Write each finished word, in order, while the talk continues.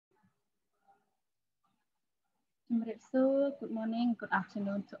Good morning, good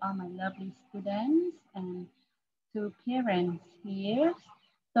afternoon to all my lovely students and to parents here.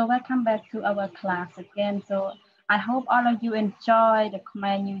 So welcome back to our class again. So I hope all of you enjoy the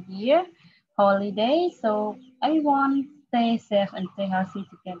Khmer New Year holiday. So everyone stay safe and stay healthy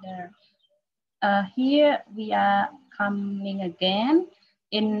together. Here we are coming again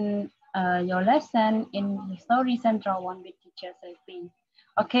in your lesson in History Central 1 with teacher Sophie.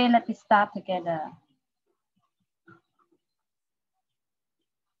 Okay, let us start together.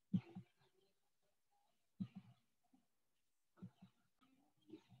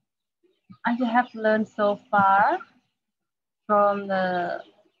 As you have learned so far from the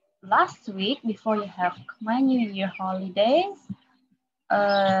last week before you have my New Year holidays,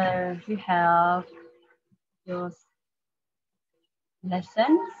 you have your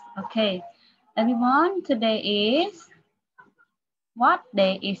lessons. Okay, everyone, today is, what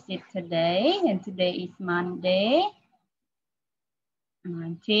day is it today? And today is Monday,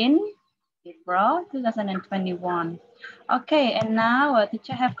 19 April 2021. Okay, and now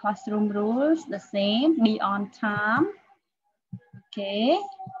teacher have classroom rules, the same, be on time. Okay,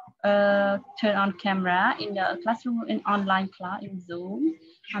 turn on camera in the classroom, in online class, in Zoom.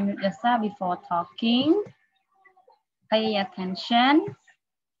 Unmute yourself before talking. Pay attention.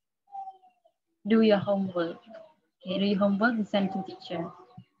 Do your homework. Okay, do your homework and send to teacher.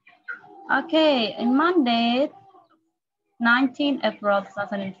 Okay, on Monday, 19 April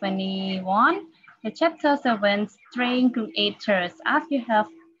 2021, the chapter 7, String Creators. As you have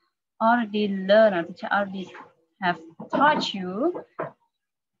already learned, or teacher already have taught you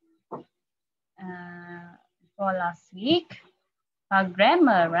for last week, about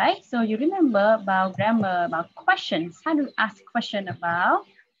grammar, right? So you remember about grammar, about questions. How do you ask question about?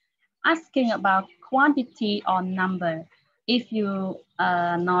 Asking about quantity or number. If you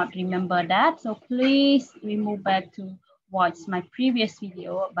not remember that, so please we move back to watch my previous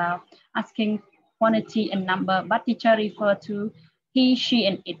video about asking quantity and number, but teacher refer to he, she,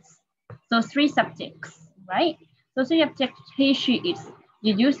 and its. So 3 subjects, right? So 3 subjects, he, she, its.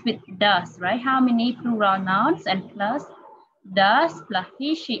 You use with does, right? How many plural nouns and plus does plus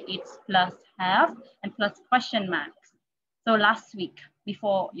he, she, its plus have and plus question marks. So last week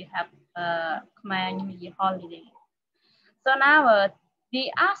before you have Khmer New Year holiday. So now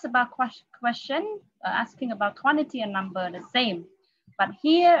we asked about question asking about quantity and number the same, but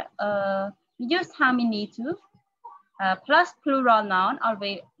here we use how many to plus plural noun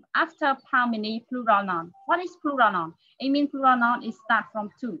always after how many plural noun. What is plural noun? It means plural noun is start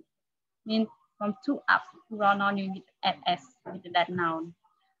from 2. Means from 2 up. Plural noun you need add s with that noun.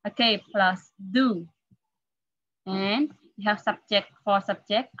 Okay, plus do. And you have subject for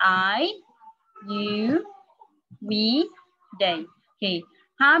subject I, you, we, they. Okay,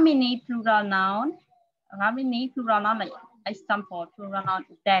 how many plural noun? How many plural noun? Like example, plural noun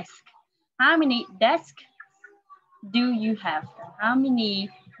desk. How many desks do you have? How many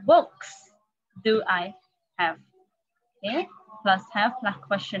books do I have? Okay, plus have plus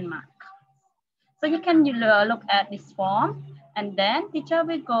question mark. So you can look at this form, and then teacher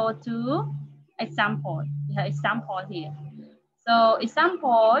will go to example. You have example here. So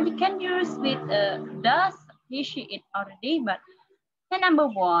example, you can use with does, he, she, it already, but number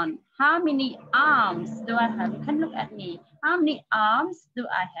 1, how many arms do I have? You can look at me. How many arms do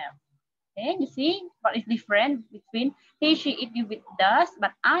I have? Okay, you see what is different between he, she, it, you with does,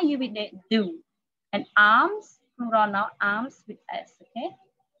 but I, you with the do. And arms, plural noun, arms with s, okay?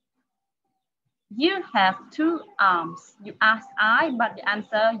 You have 2 arms. You ask I, but the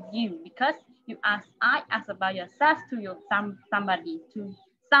answer you, because you ask about yourself to your somebody, to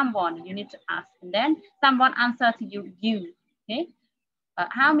someone you need to ask. And then someone answer to you, okay?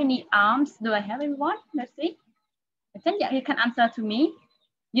 How many arms do I have, everyone? Let's see. Then you can answer to me.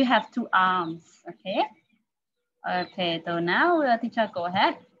 You have 2 arms, okay? Okay, so now the teacher go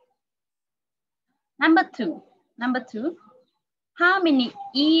ahead. Number 2, how many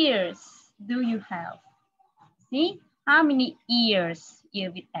ears do you have? See, how many ears,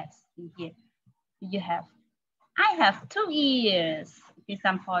 ear with S here, you have? I have 2 ears. For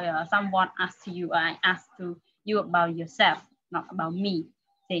example, someone asks you, I ask to you about yourself, not about me.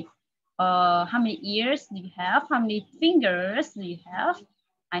 Say, how many ears do you have? How many fingers do you have?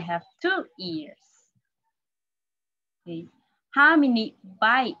 I have 2 ears. Okay. How many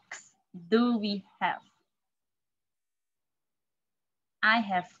bikes do we have? I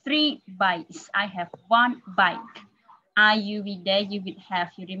have 3 bikes. I have 1 bike. You will there, you will have,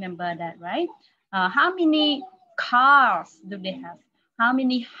 you remember that, right? How many cars do they have? How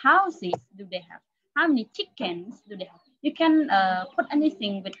many houses do they have? How many chickens do they have? You can put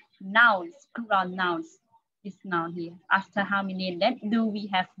anything with nouns, plural nouns. It's noun here. After how many, and then do we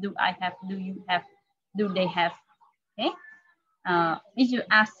have, do I have, do you have, do they have. Okay. If you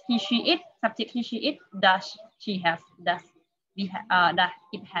ask he, she, it, subject he, she, it, does she have, does we that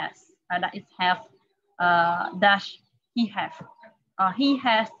it has, that it have, does he have, he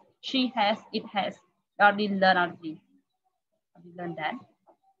has, she has, it has. Already learn that.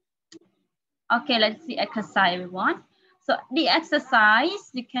 Okay, let's see exercise, everyone. So the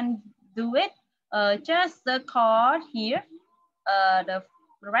exercise, you can do it. Just circle here the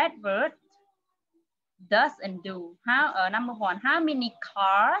red word does and do. How number one, how many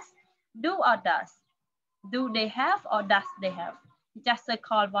cars do or does? Do they have or does they have? Just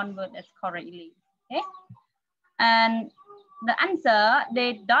circle one word as correctly. Okay. And the answer,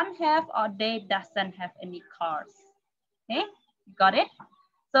 they don't have or they doesn't have any cars. Okay, got it?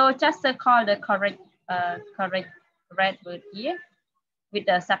 So just circle the correct red word here with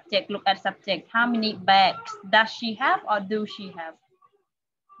the subject. Look at subject. How many bags does she have or do she have?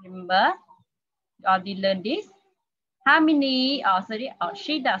 Remember, you already learned this. How many,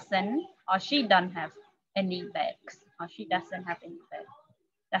 she doesn't or she don't have any bags, or she doesn't have any bags.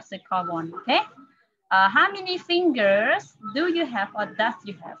 That's the correct one, okay? How many fingers do you have or does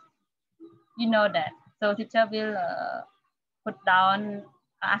you have? You know that. So teacher will put down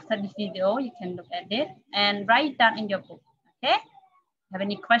after this video, you can look at it and write down in your book, okay? Have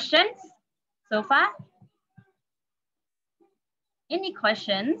any questions so far? Any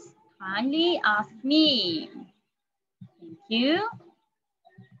questions? Kindly ask me. Thank you.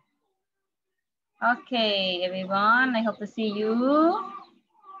 Okay, everyone, I hope to see you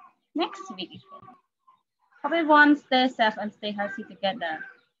next week. Hope everyone stay safe and stay healthy together.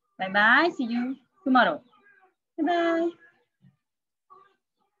 Bye-bye, see you tomorrow. Bye-bye.